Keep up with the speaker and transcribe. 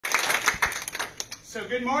So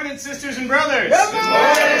good morning, sisters and brothers. Good morning. All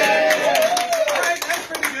right, that's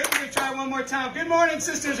pretty good. We're going to try one more time. Good morning,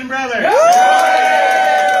 sisters and brothers. Good morning.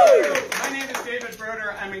 My name is David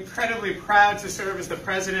Broder. I'm incredibly proud to serve as the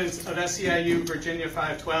president of SEIU Virginia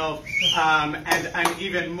 512, and I'm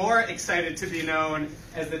even more excited to be known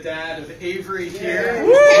as the dad of Avery here.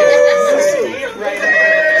 Right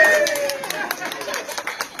there.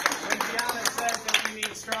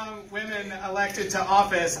 Strong women elected to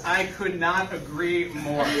office, I could not agree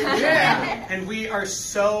more. Yeah. And we are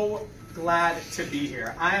so glad to be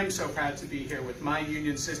here. I am so proud to be here with my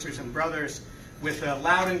union sisters and brothers, with the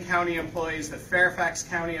Loudoun County employees, the Fairfax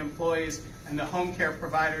County employees, and the home care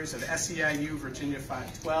providers of SEIU Virginia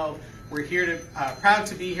 512. We're here to proud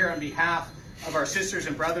to be here on behalf of our sisters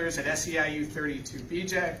and brothers at SEIU 32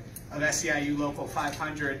 BJ, of SEIU Local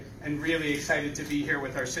 500, and really excited to be here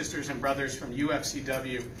with our sisters and brothers from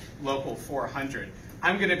UFCW Local 400.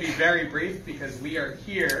 I'm going to be very brief because we are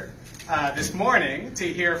here this morning to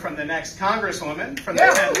hear from the next Congresswoman from the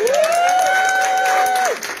 10th.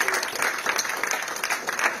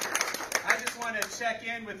 I just want to check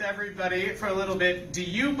in with everybody for a little bit. Do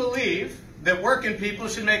you believe that working people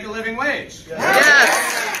should make a living wage?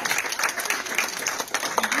 Yes.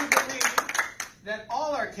 That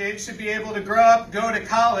all our kids should be able to grow up, go to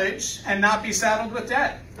college, and not be saddled with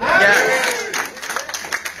debt? Yes.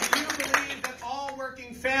 Do you believe that all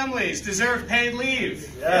working families deserve paid leave?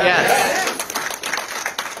 Yes.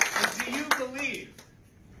 And do you believe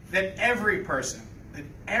that every person, that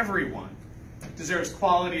everyone, deserves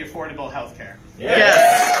quality, affordable health care?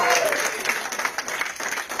 Yes.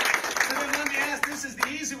 So then let me ask, this is the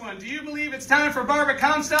easy one. Do you believe it's time for Barbara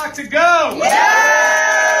Comstock to go?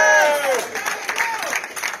 Yes.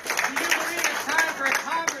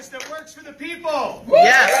 For the people.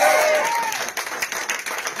 Yes.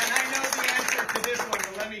 And I know the answer to this one,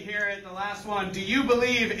 but let me hear it. The last one. Do you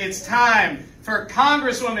believe it's time for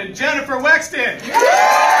Congresswoman Jennifer Wexton? Yes.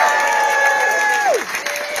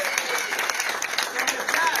 So with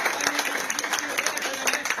that, let me introduce you again to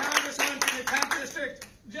the next Congresswoman from the 10th District,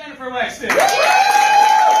 Jennifer Wexton.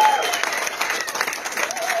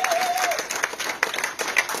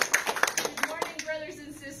 Good morning, brothers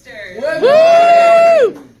and sisters. Good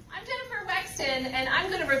morning. And I'm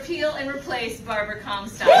going to repeal and replace Barbara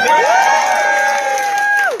Comstock. I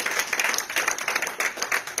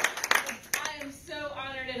am so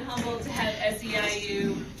honored and humbled to have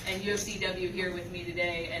SEIU and UFCW here with me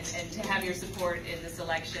today and to have your support in this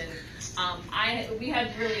election. We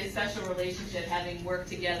have really a special relationship, having worked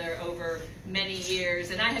together over many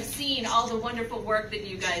years, and I have seen all the wonderful work that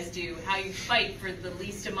you guys do, how you fight for the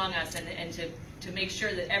least among us and to make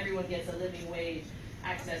sure that everyone gets a living wage,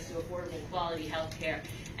 access to affordable quality health care.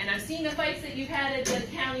 And I've seen the fights that you've had at the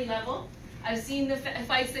county level. I've seen the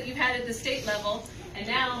fights that you've had at the state level. And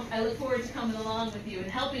now I look forward to coming along with you and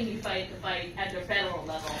helping you fight the fight at the federal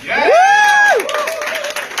level. Yeah. So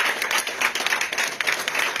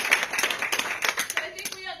I think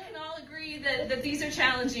we can all agree that these are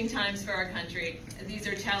challenging times for our country. These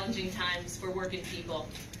are challenging times for working people.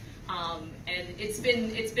 And it's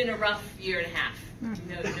been a rough year and a half.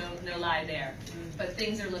 No lie there. But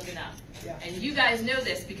things are looking up. Yeah. And you guys know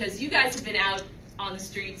this because you guys have been out on the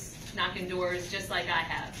streets knocking doors just like I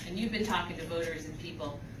have. And you've been talking to voters and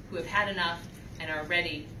people who have had enough and are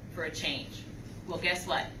ready for a change. Well, guess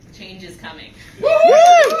what? Change is coming.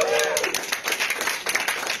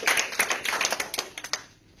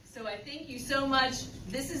 So I thank you so much.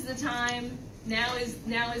 This is the time.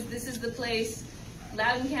 This is the place.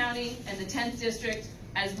 Loudoun County and the 10th District,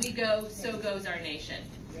 as we go, so goes our nation.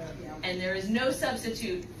 And there is no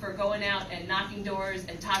substitute for going out and knocking doors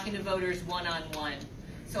and talking to voters one-on-one.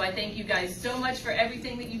 So I thank you guys so much for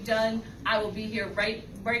everything that you've done. I will be here right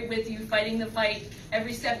with you, fighting the fight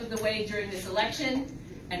every step of the way during this election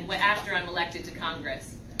and after I'm elected to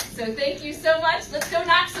Congress. So thank you so much. Let's go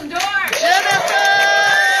knock some doors.